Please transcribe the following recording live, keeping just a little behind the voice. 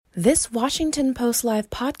This Washington Post Live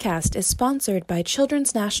podcast is sponsored by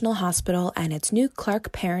Children's National Hospital and its new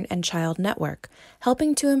Clark Parent and Child Network,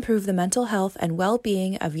 helping to improve the mental health and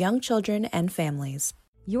well-being of young children and families.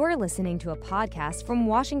 You're listening to a podcast from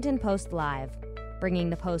Washington Post Live, bringing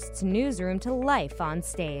the Post's newsroom to life on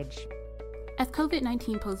stage. As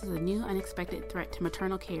COVID-19 poses a new unexpected threat to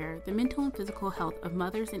maternal care, the mental and physical health of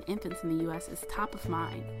mothers and infants in the U.S. is top of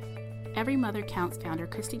mind. Every Mother Counts founder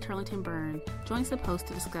Christy Turlington Burns joins the Post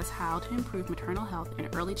to discuss how to improve maternal health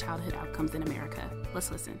and early childhood outcomes in America.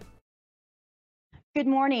 Let's listen. Good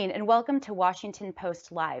morning and welcome to Washington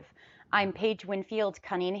Post Live. I'm Paige Winfield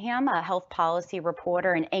Cunningham, a health policy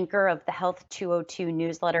reporter and anchor of the Health 202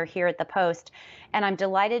 newsletter here at the Post, and I'm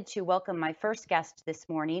delighted to welcome my first guest this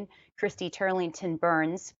morning, Christy Turlington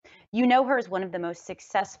Burns. You know her as one of the most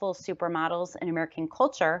successful supermodels in American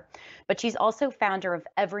culture, but she's also founder of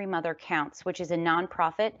Every Mother Counts, which is a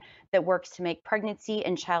nonprofit that works to make pregnancy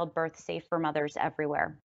and childbirth safe for mothers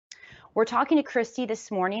everywhere. We're talking to Christy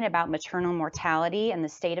this morning about maternal mortality and the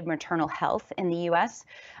state of maternal health in the U.S.,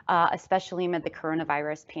 especially amid the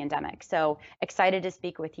coronavirus pandemic. So excited to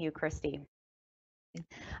speak with you, Christy.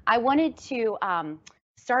 I wanted to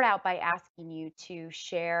start out by asking you to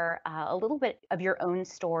share a little bit of your own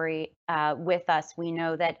story with us. We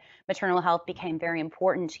know that maternal health became very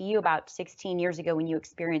important to you about 16 years ago when you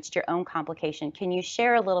experienced your own complication. Can you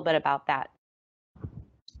share a little bit about that?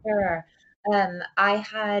 Sure. I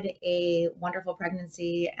had a wonderful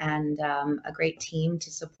pregnancy and a great team to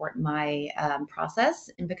support my process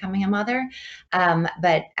in becoming a mother.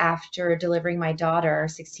 But after delivering my daughter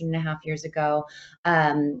 16 and a half years ago,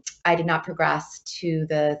 I did not progress to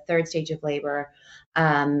the third stage of labor.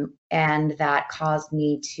 And that caused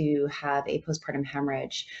me to have a postpartum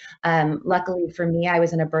hemorrhage. Luckily for me, I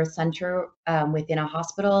was in a birth center within a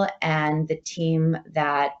hospital, and the team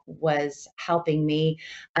that was helping me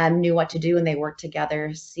knew what to do, and they worked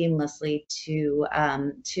together seamlessly to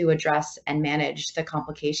address and manage the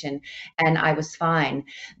complication, and I was fine.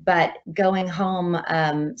 But going home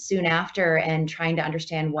soon after and trying to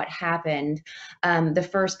understand what happened, the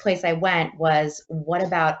first place I went was, what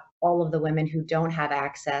about all of the women who don't have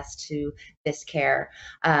access to this care?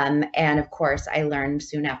 And of course, I learned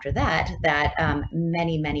soon after that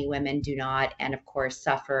many women do not, and of course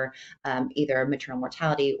suffer either maternal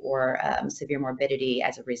mortality or severe morbidity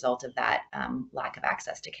as a result of that lack of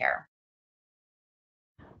access to care.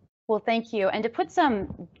 Well, thank you. And to put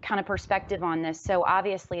some kind of perspective on this, so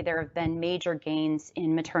obviously there have been major gains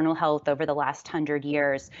in maternal health over the last 100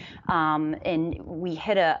 years. And we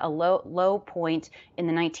hit a low point in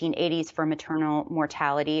the 1980s for maternal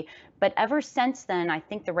mortality. But ever since then, I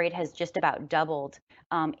think the rate has just about doubled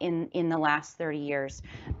in the last 30 years.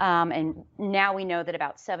 And now we know that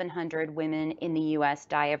about 700 women in the U.S.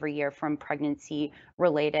 die every year from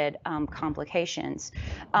pregnancy-related complications.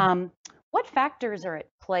 What factors are at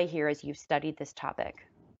play here as you've studied this topic?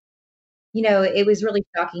 You know, it was really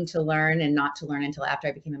shocking to learn, and not to learn until after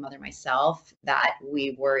I became a mother myself, that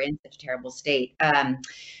we were in such a terrible state.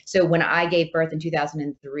 So when I gave birth in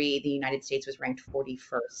 2003, the United States was ranked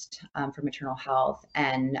 41st for maternal health,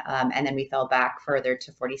 and then we fell back further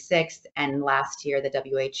to 46th. And last year, the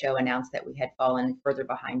WHO announced that we had fallen further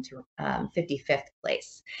behind to 55th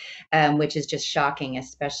place, which is just shocking,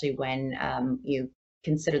 especially when you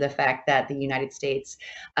consider the fact that the United States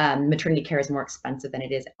maternity care is more expensive than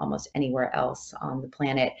it is almost anywhere else on the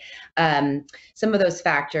planet. Some of those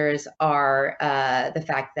factors are the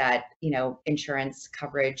fact that, you know, insurance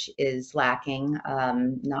coverage is lacking.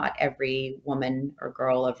 Not every woman or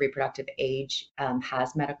girl of reproductive age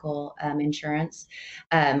has medical insurance.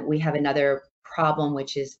 We have another problem,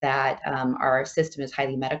 which is that our system is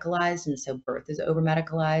highly medicalized, and so birth is over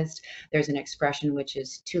medicalized. There's an expression which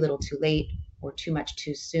is too little too late, or too much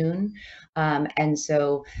too soon. And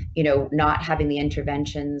so, you know, not having the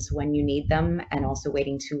interventions when you need them, and also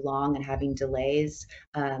waiting too long and having delays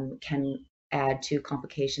can add to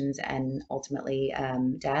complications and ultimately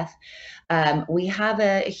death. We have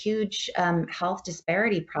a huge health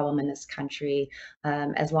disparity problem in this country.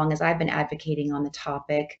 As long as I've been advocating on the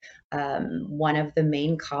topic, one of the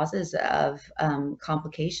main causes of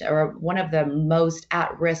complication, or one of the most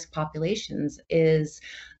at-risk populations, is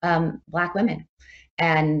Black women.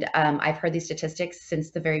 And I've heard these statistics since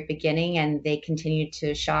the very beginning, and they continue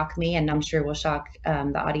to shock me, and I'm sure will shock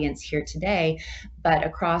the audience here today. But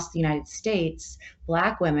across the United States,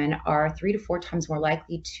 Black women are 3 to 4 times more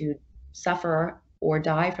likely to suffer or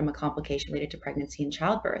die from a complication related to pregnancy and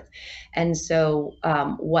childbirth. And so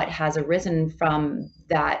what has arisen from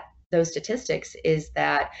those statistics is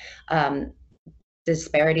that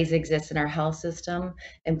disparities exist in our health system,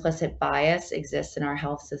 implicit bias exists in our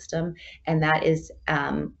health system, and that is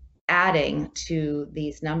adding to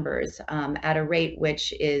these numbers at a rate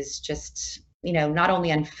which is just, not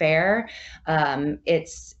only unfair,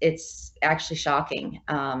 it's actually shocking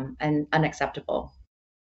and unacceptable.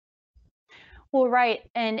 Well, right.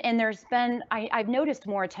 And there's been, I've noticed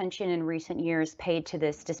more attention in recent years paid to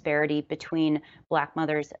this disparity between Black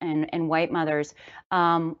mothers and white mothers.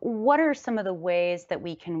 What are some of the ways that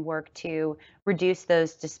we can work to reduce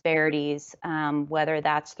those disparities, whether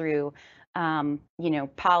that's through,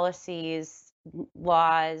 policies,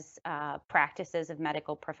 laws, practices of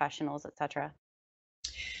medical professionals, et cetera?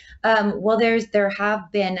 Well, there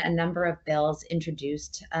have been a number of bills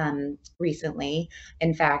introduced recently.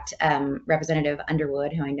 In fact, Representative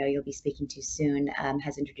Underwood, who I know you'll be speaking to soon,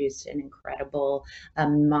 has introduced an incredible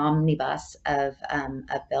omnibus of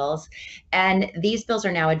bills, and these bills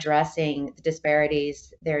are now addressing the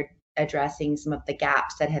disparities. They're addressing some of the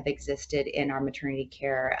gaps that have existed in our maternity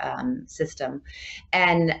care system.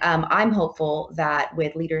 And I'm hopeful that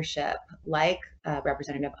with leadership like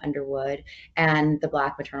Representative Underwood and the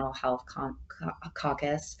Black Maternal Health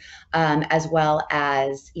Caucus, as well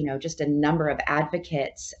as just a number of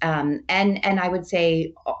advocates, and I would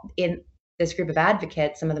say in this group of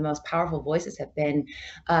advocates, some of the most powerful voices have been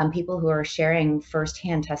people who are sharing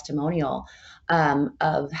firsthand testimonial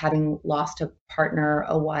of having lost a partner,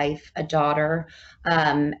 a wife, a daughter,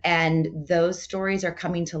 and those stories are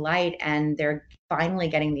coming to light, and they're finally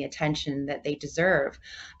getting the attention that they deserve.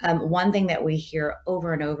 One thing that we hear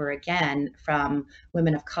over and over again from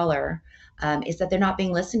women of color is that they're not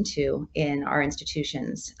being listened to in our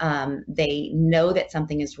institutions. They know that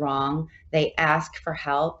something is wrong, they ask for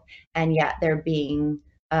help, and yet they're being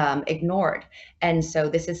ignored. And so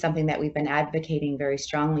this is something that we've been advocating very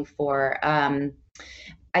strongly for.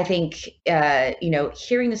 I think,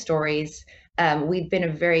 hearing the stories, we've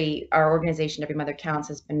been our organization, Every Mother Counts,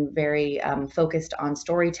 has been very focused on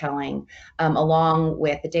storytelling along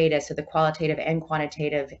with the data. So the qualitative and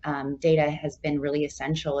quantitative data has been really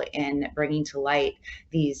essential in bringing to light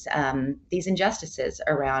these injustices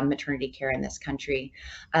around maternity care in this country.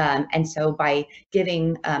 And so by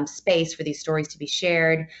giving space for these stories to be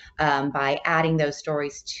shared, by adding those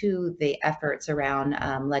stories to the efforts around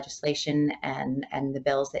legislation and the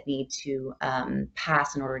bills that need to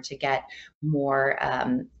pass in order to get more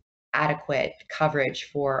adequate coverage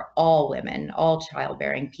for all women, all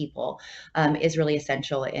childbearing people, is really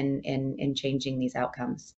essential in changing these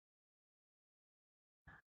outcomes.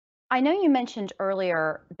 I know you mentioned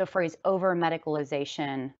earlier the phrase over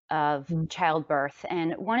medicalization of childbirth,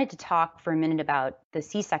 and wanted to talk for a minute about the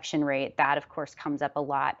C-section rate. That, of course, comes up a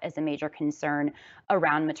lot as a major concern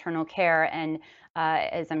around maternal care. And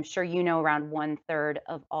as I'm sure you know, around 1/3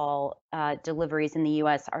 of all deliveries in the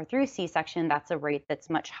US are through C-section. That's a rate that's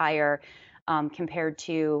much higher compared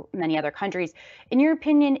to many other countries. In your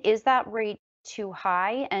opinion, is that rate too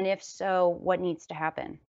high? And if so, what needs to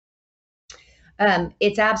happen?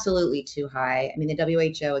 It's absolutely too high. I mean, the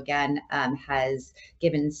WHO again has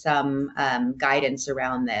given some guidance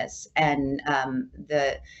around this, and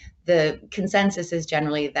the consensus is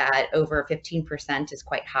generally that over 15% is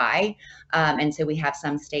quite high. And so we have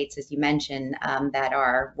some states, as you mentioned, that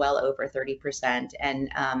are well over 30%. And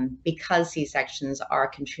because C-sections are a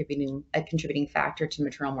contributing factor to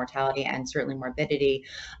maternal mortality and certainly morbidity,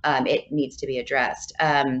 it needs to be addressed.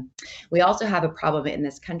 We also have a problem in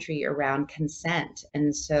this country around consent.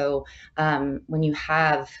 And so when you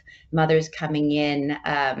have mothers coming in,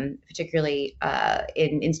 particularly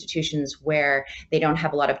in institutions where they don't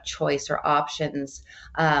have a lot of choice or options,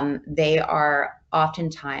 they are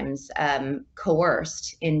oftentimes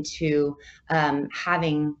coerced into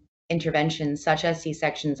having interventions such as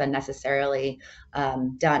C-sections unnecessarily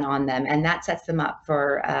done on them, and that sets them up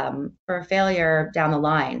for failure down the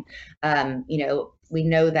line. We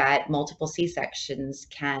know that multiple C-sections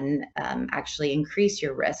can actually increase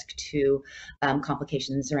your risk to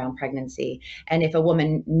complications around pregnancy. And if a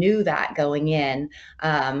woman knew that going in,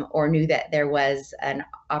 or knew that there was an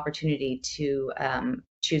opportunity to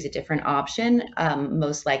choose a different option,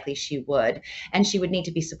 most likely she would. And she would need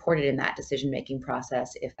to be supported in that decision-making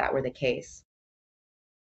process if that were the case.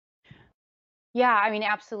 Yeah, I mean,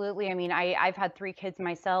 absolutely. I mean, I've had 3 kids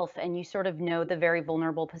myself, and you sort of know the very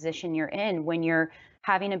vulnerable position you're in when you're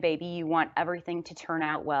having a baby. You want everything to turn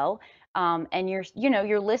out well, and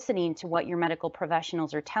you're listening to what your medical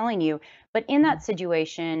professionals are telling you. But in that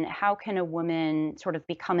situation, how can a woman sort of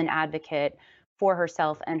become an advocate for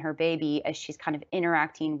herself and her baby as she's kind of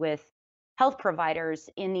interacting with health providers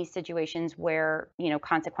in these situations where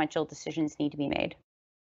consequential decisions need to be made?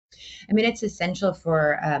 I mean, it's essential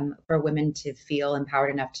for women to feel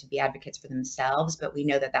empowered enough to be advocates for themselves, but we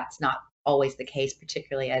know that that's not always the case,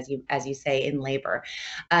 particularly as you say in labor.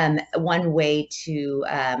 One way to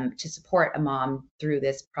support a mom through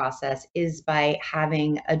this process is by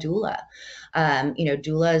having a doula.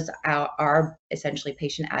 Doulas are essentially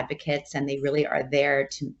patient advocates, and they really are there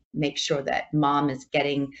to make sure that mom is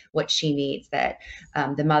getting what she needs, that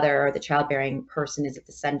the mother or the childbearing person is at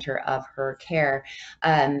the center of her care.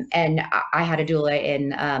 And I had a doula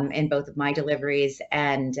in both of my deliveries,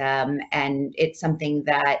 and it's something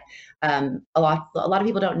that a lot of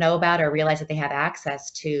people don't know about or realize that they have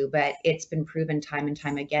access to, but it's been proven time and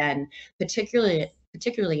time again, particularly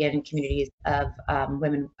in communities of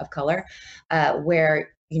women of color,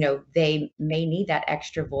 where they may need that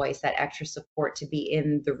extra voice, that extra support to be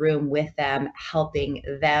in the room with them, helping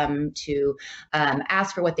them to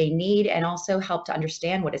ask for what they need and also help to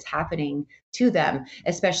understand what is happening to them,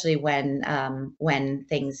 especially when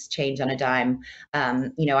things change on a dime.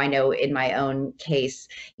 I know in my own case,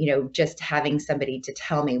 just having somebody to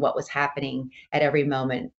tell me what was happening at every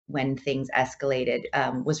moment when things escalated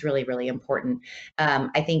was really, really important.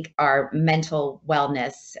 I think our mental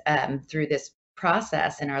wellness through this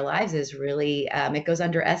process in our lives is really it goes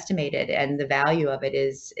underestimated, and the value of it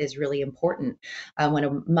is really important. When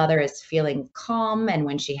a mother is feeling calm and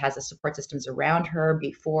when she has the support systems around her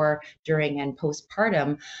before, during, and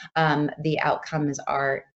postpartum, the outcomes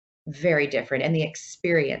are very different and the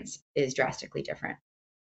experience is drastically different.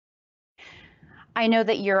 I know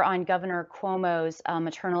that you're on Governor Cuomo's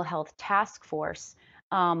maternal health task force.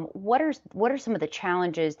 What are some of the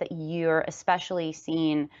challenges that you're especially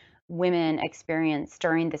seeing women experience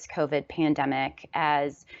during this COVID pandemic,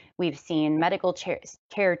 as we've seen medical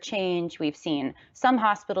care change, we've seen some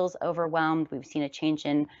hospitals overwhelmed, we've seen a change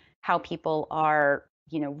in how people are,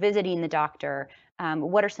 visiting the doctor.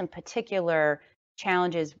 What are some particular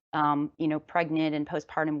challenges, pregnant and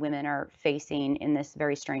postpartum women are facing in this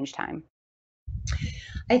very strange time?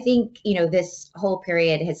 I think, this whole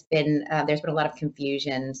period has been, there's been a lot of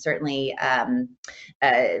confusion. Certainly,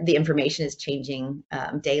 the information is changing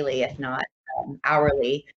daily, if not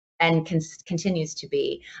hourly, and continues to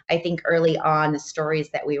be. I think early on, the stories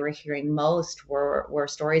that we were hearing most were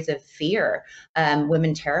stories of fear,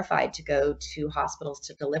 women terrified to go to hospitals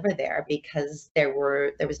to deliver there because there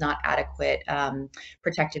was not adequate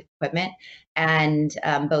protective equipment, and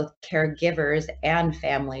both caregivers and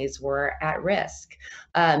families were at risk.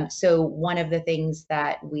 So one of the things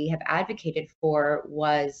that we have advocated for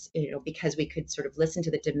was, because we could sort of listen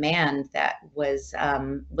to the demand that was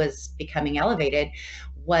becoming elevated,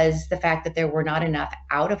 was the fact that there were not enough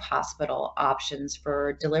out-of-hospital options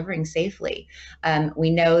for delivering safely.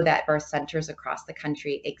 We know that birth centers across the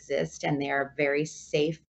country exist, and they are very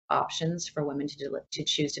safe options for women to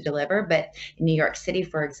choose to deliver. But in New York City,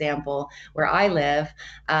 for example, where I live,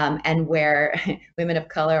 and where women of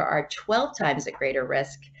color are 12 times at greater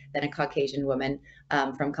risk than a Caucasian woman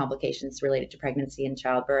from complications related to pregnancy and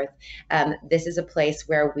childbirth. This is a place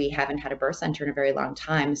where we haven't had a birth center in a very long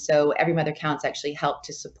time. So Every Mother Counts actually helped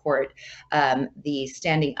to support the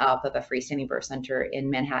standing up of a freestanding birth center in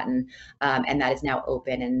Manhattan, and that is now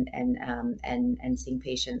open and seeing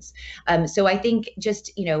patients. So I think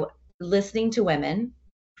just listening to women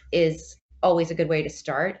is always a good way to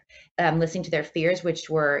start. Listening to their fears, which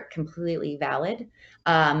were completely valid,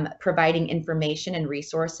 providing information and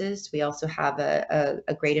resources. We also have a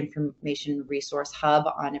great information resource hub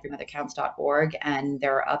on everymothercounts.org, and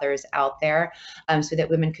there are others out there, so that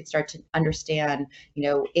women could start to understand,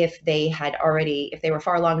 if they were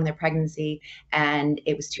far along in their pregnancy and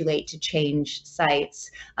it was too late to change sites,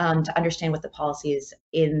 to understand what the policies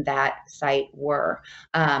in that site were,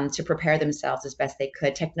 to prepare themselves as best they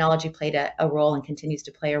could. Technology played a role and continues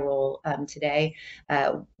to play a role today,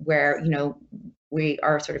 where we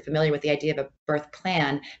are sort of familiar with the idea of a birth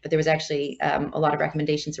plan, but there was actually a lot of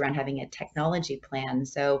recommendations around having a technology plan.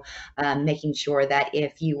 So making sure that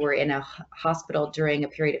if you were in a hospital during a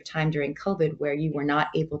period of time during COVID where you were not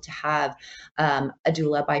able to have a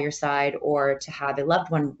doula by your side or to have a loved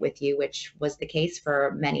one with you, which was the case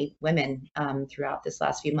for many women throughout this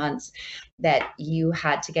last few months, that you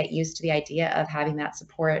had to get used to the idea of having that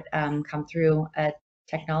support come through a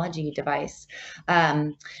technology device.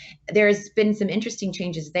 There's been some interesting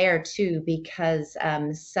changes there too, because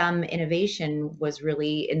some innovation was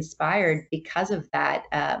really inspired because of that,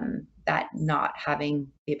 that not having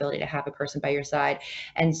the ability to have a person by your side.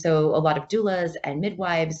 And so a lot of doulas and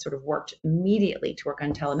midwives sort of worked immediately to work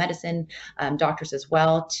on telemedicine, doctors as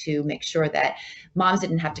well, to make sure that moms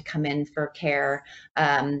didn't have to come in for care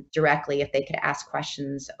directly, if they could ask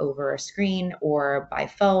questions over a screen or by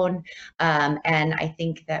phone. And I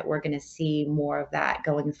think that we're going to see more of that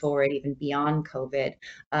going forward, even beyond COVID.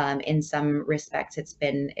 In some respects, it's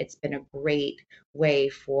been a great way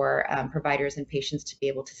for providers and patients to be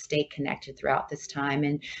able to stay connected throughout this time.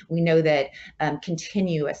 And we know that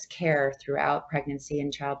continuous care throughout pregnancy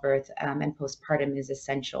and childbirth and postpartum is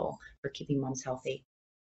essential for keeping moms healthy.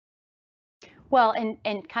 Well,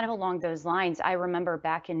 and kind of along those lines, I remember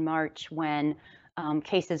back in March when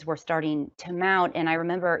cases were starting to mount, and I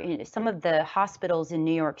remember some of the hospitals in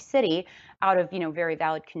New York City, out of very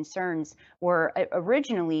valid concerns, were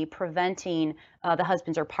originally preventing the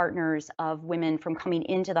husbands or partners of women from coming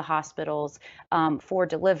into the hospitals for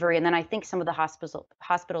delivery. And then I think some of the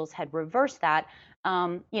hospitals had reversed that.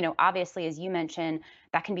 Obviously, as you mentioned,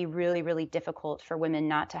 that can be really, really difficult for women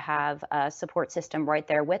not to have a support system right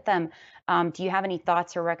there with them. Do you have any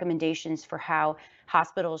thoughts or recommendations for how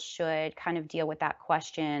hospitals should kind of deal with that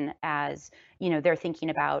question as, they're thinking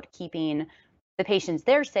about keeping the patients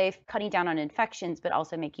there safe, cutting down on infections, but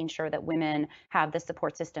also making sure that women have the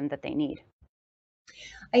support system that they need?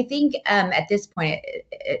 I think at this point,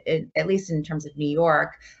 at least in terms of New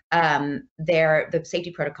York, the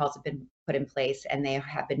safety protocols have been put in place and they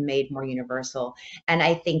have been made more universal. And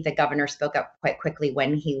I think the governor spoke up quite quickly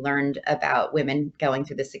when he learned about women going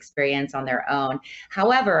through this experience on their own.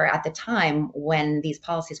 However, at the time when these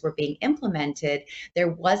policies were being implemented, there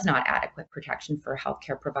was not adequate protection for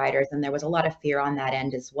healthcare providers, and there was a lot of fear on that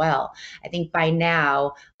end as well. I think by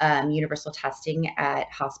now, universal testing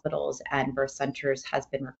at hospitals and birth centers has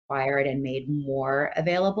been required and made more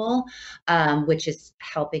available, which is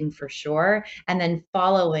helping for sure. And then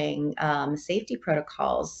following safety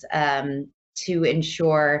protocols to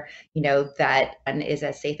ensure, that is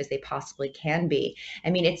as safe as they possibly can be. I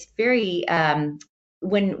mean, it's very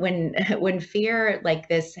when fear like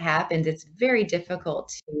this happens, it's very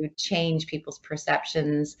difficult to change people's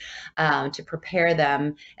perceptions, to prepare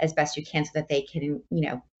them as best you can so that they can,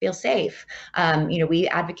 feel safe. We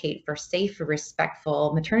advocate for safe,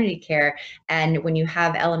 respectful maternity care. And when you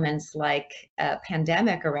have elements like a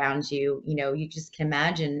pandemic around you, you just can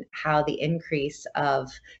imagine how the increase of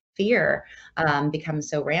fear becomes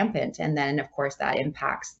so rampant. And then, of course, that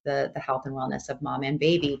impacts the health and wellness of mom and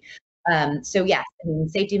baby. So yes,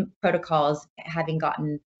 safety protocols having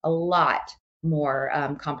gotten a lot more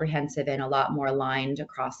comprehensive and a lot more aligned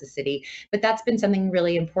across the city. But that's been something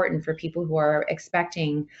really important for people who are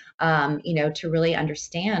expecting, to really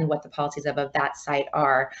understand what the policies of that site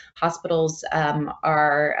are. Hospitals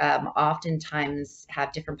are oftentimes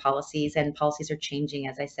have different policies, and policies are changing,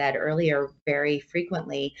 as I said earlier, very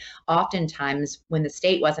frequently. Oftentimes, when the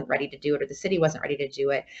state wasn't ready to do it or the city wasn't ready to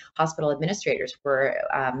do it, hospital administrators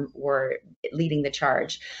were leading the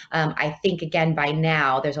charge. I think, again, by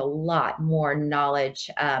now, there's a lot more knowledge.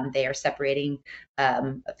 They are separating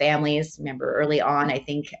families. Remember, early on, I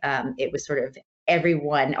think it was sort of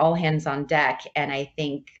everyone, all hands on deck. And I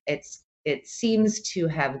think it seems to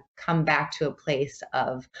have come back to a place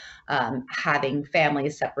of having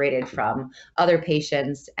families separated from other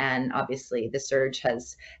patients. And obviously the surge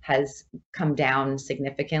has come down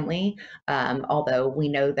significantly, although we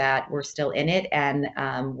know that we're still in it, and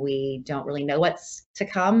we don't really know what's to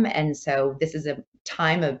come. And so this is a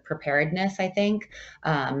time of preparedness, I think,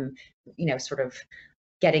 sort of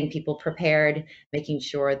getting people prepared, making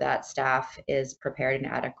sure that staff is prepared and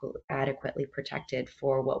adequately protected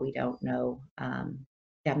for what we don't know down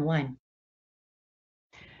the line.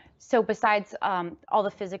 So besides all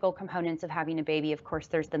the physical components of having a baby, of course,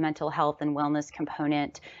 there's the mental health and wellness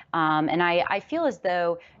component. And I feel as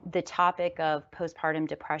though the topic of postpartum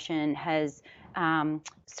depression has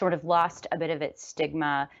sort of lost a bit of its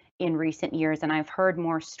stigma in recent years. And I've heard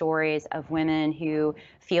more stories of women who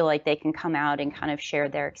feel like they can come out and kind of share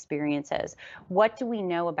their experiences. What do we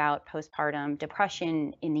know about postpartum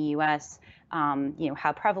depression in the US?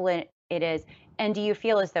 How prevalent it is? And do you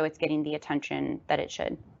feel as though it's getting the attention that it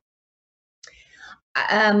should?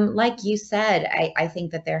 Like you said, I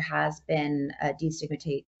think that there has been a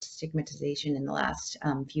destigmatization in the last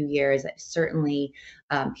few years. Certainly,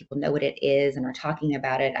 people know what it is and are talking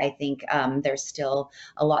about it. I think there's still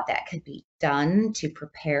a lot that could be done to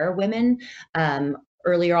prepare women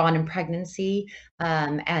earlier on in pregnancy,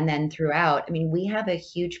 and then throughout. I mean, we have a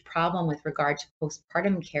huge problem with regard to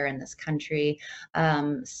postpartum care in this country.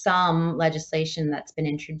 Some legislation that's been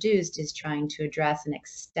introduced is trying to address and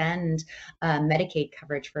extend Medicaid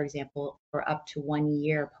coverage, for example, for up to 1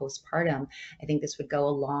 year postpartum, I think this would go a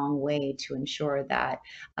long way to ensure that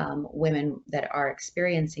women that are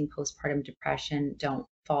experiencing postpartum depression don't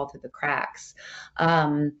fall through the cracks.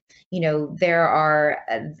 There are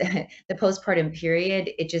the postpartum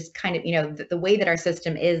period, it just kind of, the way that our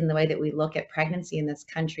system is and the way that we look at pregnancy in this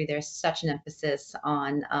country, there's such an emphasis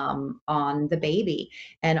on the baby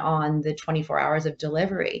and on the 24 hours of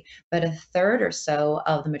delivery. But a third or so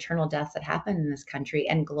of the maternal deaths that happen in this country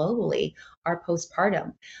and globally are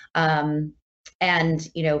postpartum. And,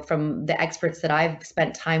 from the experts that I've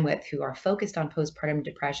spent time with who are focused on postpartum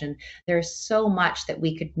depression, there's so much that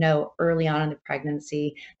we could know early on in the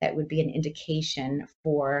pregnancy that would be an indication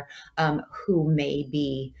for who may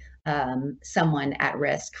be someone at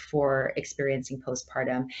risk for experiencing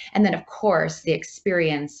postpartum. And then, of course, the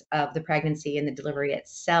experience of the pregnancy and the delivery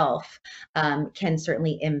itself can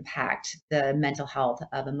certainly impact the mental health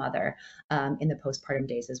of a mother in the postpartum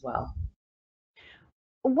days as well.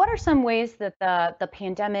 What are some ways that the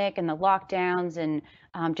pandemic and the lockdowns and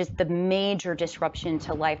just the major disruption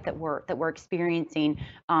to life that we're experiencing,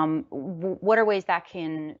 what are ways that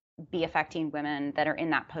can be affecting women that are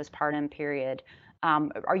in that postpartum period?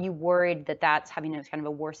 Are you worried that that's having a kind of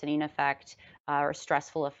a worsening effect or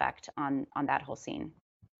stressful effect on that whole scene?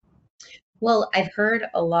 Well, I've heard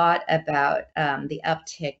a lot about the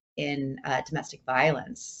uptick in domestic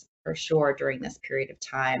violence for sure during this period of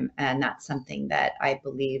time. And that's something that I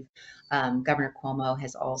believe Governor Cuomo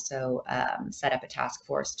has also set up a task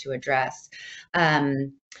force to address.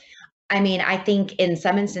 I think in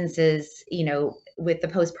some instances, with the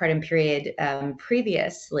postpartum period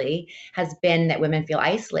previously has been that women feel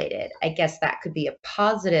isolated. I guess that could be a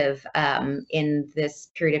positive in this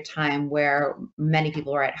period of time where many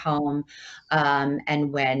people are at home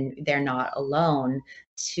and when they're not alone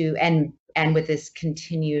and with this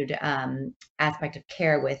continued aspect of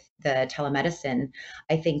care with the telemedicine,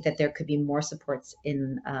 I think that there could be more supports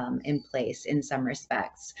in place in some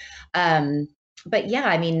respects. But yeah,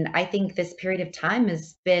 I think this period of time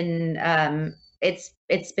has been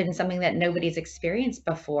it's been something that nobody's experienced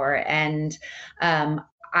before, and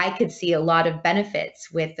I could see a lot of benefits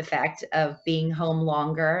with the fact of being home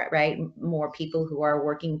longer, right? More people who are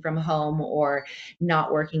working from home or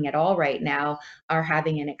not working at all right now are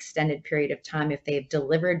having an extended period of time if they've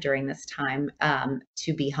delivered during this time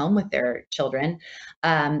to be home with their children.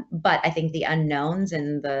 But I think the unknowns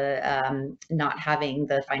and the not having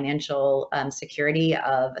the financial security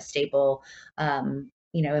of a stable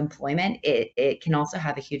employment, it can also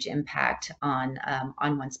have a huge impact on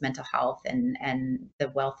one's mental health and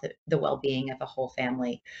the well-being of a whole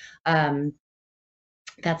family.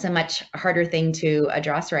 That's a much harder thing to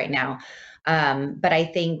address right now. But I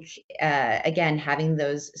think, again, having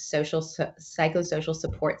those psychosocial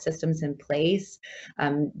support systems in place,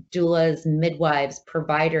 doulas, midwives,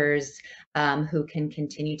 providers who can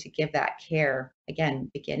continue to give that care, again,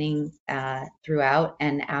 beginning throughout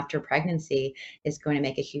and after pregnancy, is going to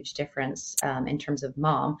make a huge difference in terms of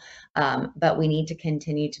mom. But we need to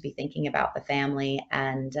continue to be thinking about the family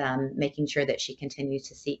and making sure that she continues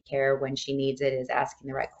to seek care when she needs it, is asking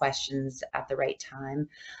the right questions at the right time,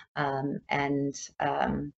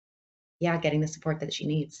 getting the support that she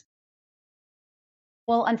needs.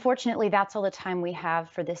 Well, unfortunately, that's all the time we have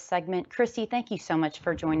for this segment. Christy, thank you so much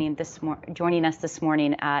for joining us this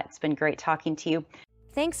morning. It's been great talking to you.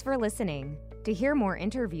 Thanks for listening. To hear more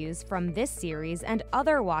interviews from this series and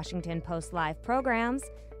other Washington Post Live programs,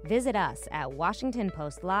 visit us at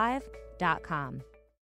WashingtonPostLive.com.